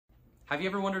Have you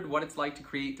ever wondered what it's like to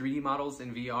create 3D models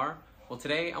in VR? Well,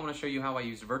 today I want to show you how I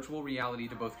used virtual reality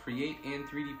to both create and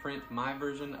 3D print my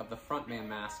version of the frontman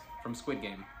mask from Squid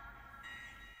Game.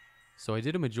 So I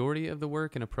did a majority of the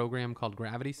work in a program called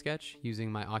Gravity Sketch using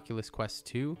my Oculus Quest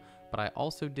 2, but I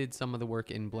also did some of the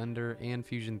work in Blender and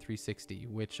Fusion 360,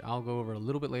 which I'll go over a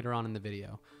little bit later on in the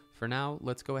video. For now,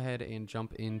 let's go ahead and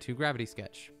jump into Gravity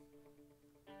Sketch.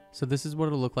 So this is what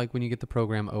it'll look like when you get the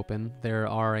program open. There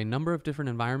are a number of different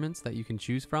environments that you can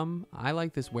choose from. I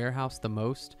like this warehouse the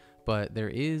most, but there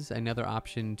is another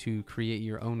option to create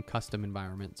your own custom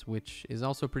environments, which is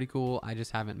also pretty cool. I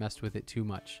just haven't messed with it too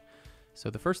much. So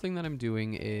the first thing that I'm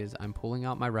doing is I'm pulling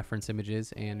out my reference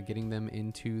images and getting them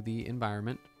into the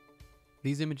environment.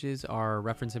 These images are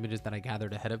reference images that I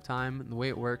gathered ahead of time. The way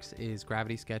it works is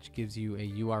Gravity Sketch gives you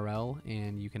a URL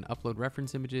and you can upload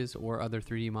reference images or other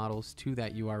 3D models to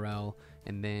that URL,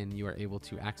 and then you are able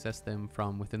to access them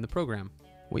from within the program.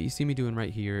 What you see me doing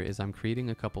right here is I'm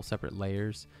creating a couple separate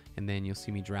layers, and then you'll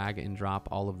see me drag and drop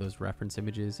all of those reference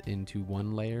images into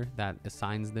one layer that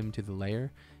assigns them to the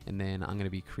layer, and then I'm going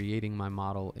to be creating my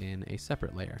model in a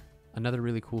separate layer. Another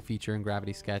really cool feature in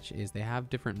Gravity Sketch is they have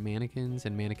different mannequins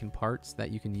and mannequin parts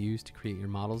that you can use to create your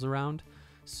models around.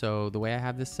 So the way I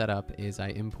have this set up is I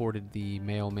imported the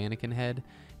male mannequin head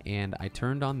and I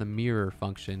turned on the mirror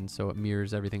function so it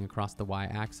mirrors everything across the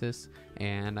y-axis,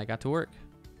 and I got to work.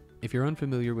 If you're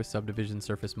unfamiliar with subdivision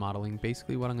surface modeling,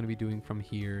 basically what I'm going to be doing from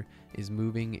here is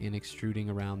moving and extruding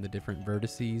around the different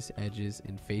vertices, edges,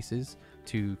 and faces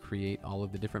to create all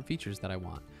of the different features that I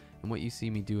want. And what you see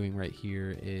me doing right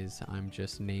here is I'm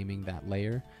just naming that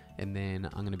layer, and then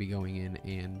I'm going to be going in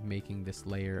and making this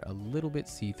layer a little bit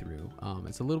see-through.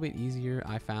 It's a little bit easier,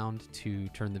 I found, to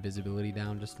turn the visibility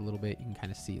down just a little bit. You can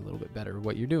kind of see a little bit better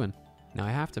what you're doing. Now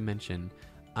I have to mention,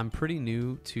 I'm pretty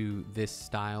new to this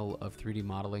style of 3D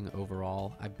modeling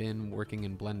overall. I've been working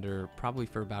in Blender probably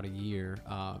for about a year,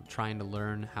 trying to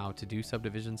learn how to do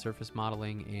subdivision surface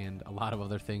modeling and a lot of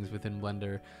other things within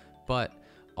Blender. But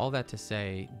all that to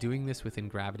say, doing this within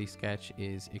Gravity Sketch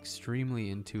is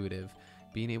extremely intuitive.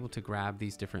 Being able to grab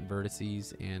these different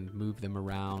vertices and move them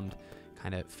around,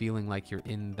 kind of feeling like you're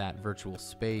in that virtual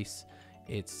space,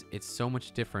 it's so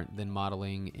much different than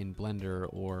modeling in Blender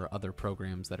or other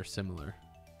programs that are similar.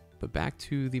 But back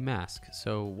to the mask.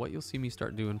 So what you'll see me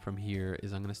start doing from here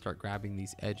is I'm going to start grabbing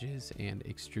these edges and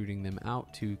extruding them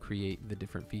out to create the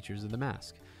different features of the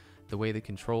mask. The way the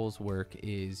controls work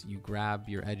is you grab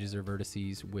your edges or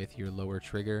vertices with your lower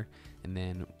trigger, and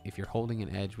then if you're holding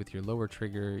an edge with your lower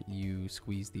trigger, you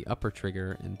squeeze the upper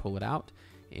trigger and pull it out,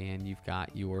 and you've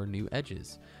got your new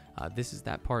edges. This is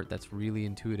that part that's really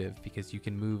intuitive because you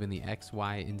can move in the X,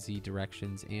 Y, and Z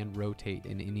directions and rotate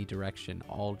in any direction,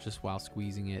 all just while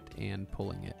squeezing it and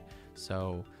pulling it.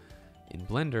 So in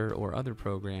Blender or other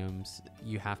programs,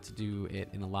 you have to do it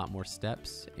in a lot more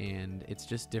steps, and it's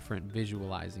just different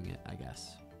visualizing it, I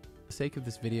guess. For the sake of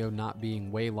this video not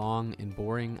being way long and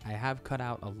boring, I have cut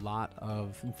out a lot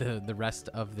of the rest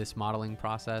of this modeling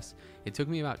process. It took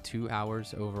me about 2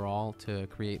 hours overall to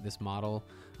create this model.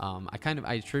 I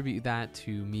attribute that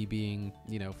to me being,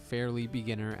 fairly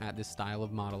beginner at this style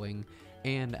of modeling.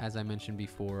 And as I mentioned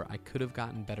before, I could have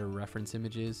gotten better reference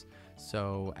images.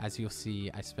 So as you'll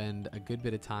see, I spend a good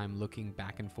bit of time looking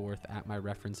back and forth at my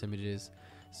reference images.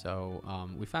 So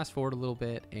we fast forward a little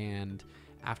bit, and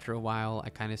after a while,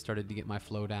 I kind of started to get my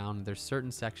flow down. There's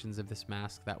certain sections of this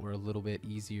mask that were a little bit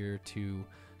easier to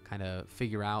kind of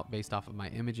figure out based off of my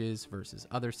images versus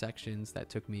other sections that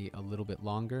took me a little bit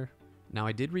longer. Now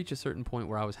I did reach a certain point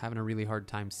where I was having a really hard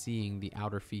time seeing the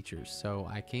outer features, so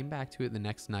I came back to it the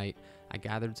next night. I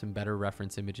gathered some better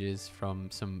reference images from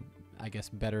some,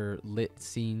 better lit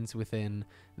scenes within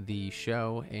the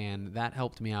show, and that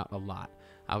helped me out a lot.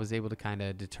 I was able to kind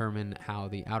of determine how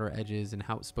the outer edges and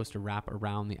how it's supposed to wrap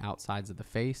around the outsides of the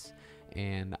face,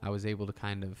 and I was able to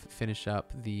kind of finish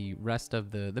up the rest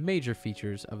of the major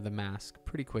features of the mask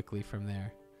pretty quickly from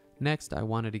there. Next, I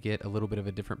wanted to get a little bit of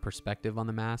a different perspective on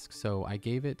the mask, so I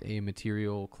gave it a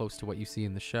material close to what you see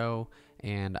in the show,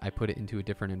 and I put it into a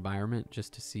different environment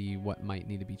just to see what might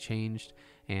need to be changed.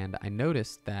 And I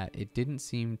noticed that it didn't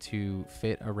seem to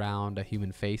fit around a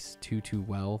human face too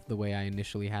well the way I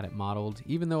initially had it modeled.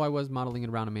 Even though I was modeling it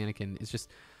around a mannequin, it's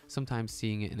just sometimes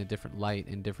seeing it in a different light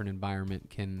and different environment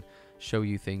can show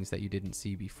you things that you didn't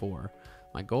see before.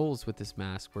 My goals with this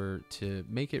mask were to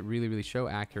make it really show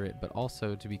accurate, but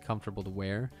also to be comfortable to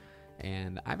wear.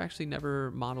 And I've actually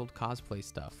never modeled cosplay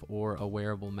stuff or a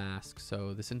wearable mask,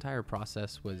 so this entire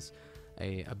process was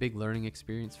a big learning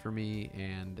experience for me,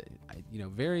 and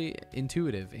very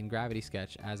intuitive in Gravity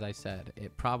Sketch. As I said,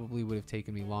 it probably would have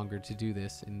taken me longer to do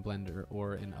this in Blender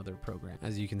or in other programs.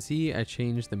 As you can see, I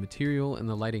changed the material and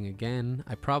the lighting again.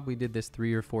 I probably did this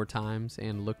 3 or 4 times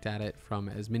and looked at it from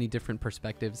as many different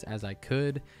perspectives as I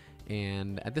could,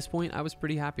 and at this point I was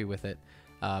pretty happy with it.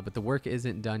 But the work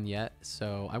isn't done yet,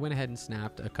 so I went ahead and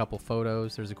snapped a couple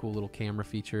photos. There's a cool little camera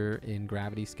feature in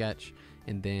Gravity Sketch,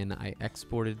 and then I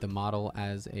exported the model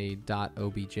as a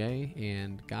 .obj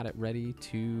and got it ready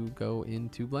to go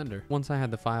into Blender. Once I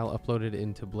had the file uploaded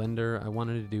into Blender, I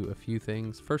wanted to do a few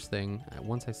things. First thing,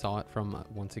 once I saw it from,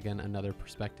 once again, another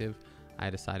perspective, I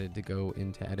decided to go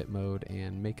into edit mode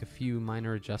and make a few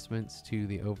minor adjustments to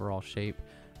the overall shape.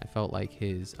 I felt like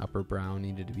his upper brow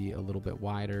needed to be a little bit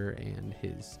wider, and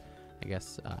his,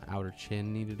 outer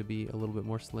chin needed to be a little bit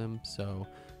more slim. So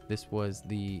this was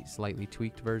the slightly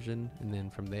tweaked version, and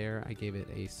then from there I gave it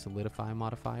a solidify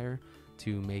modifier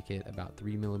to make it about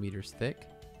 3 millimeters thick.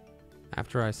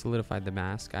 After I solidified the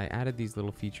mask, I added these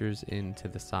little features into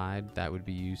the side that would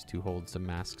be used to hold some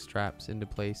mask straps into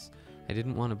place. I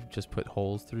didn't want to just put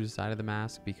holes through the side of the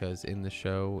mask, because in the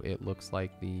show it looks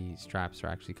like the straps are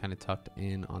actually kind of tucked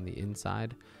in on the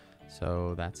inside.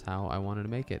 So that's how I wanted to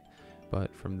make it.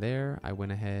 But from there I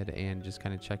went ahead and just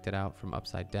kind of checked it out from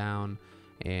upside down,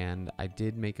 and I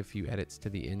did make a few edits to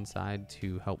the inside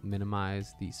to help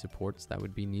minimize the supports that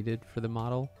would be needed for the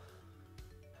model.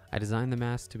 I designed the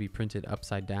mask to be printed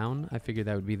upside down. I figured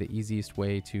that would be the easiest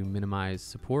way to minimize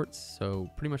supports, so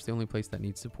pretty much the only place that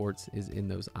needs supports is in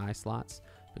those eye slots.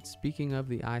 But speaking of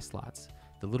the eye slots,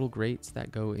 the little grates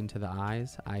that go into the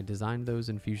eyes, I designed those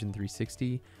in Fusion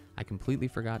 360. I completely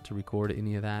forgot to record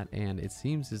any of that, and it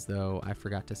seems as though I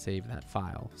forgot to save that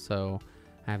file. So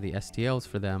I have the STLs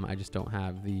for them, I just don't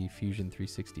have the Fusion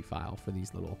 360 file for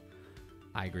these little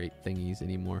eye grate thingies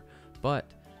anymore. But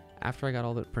after I got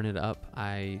all that printed up,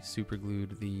 I super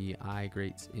glued the eye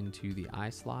grates into the eye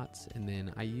slots, and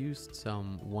then I used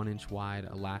some 1-inch wide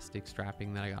elastic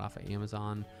strapping that I got off of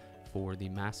Amazon for the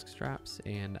mask straps,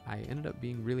 and I ended up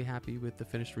being really happy with the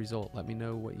finished result. Let me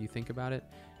know what you think about it,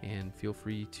 and feel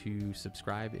free to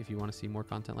subscribe if you want to see more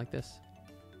content like this.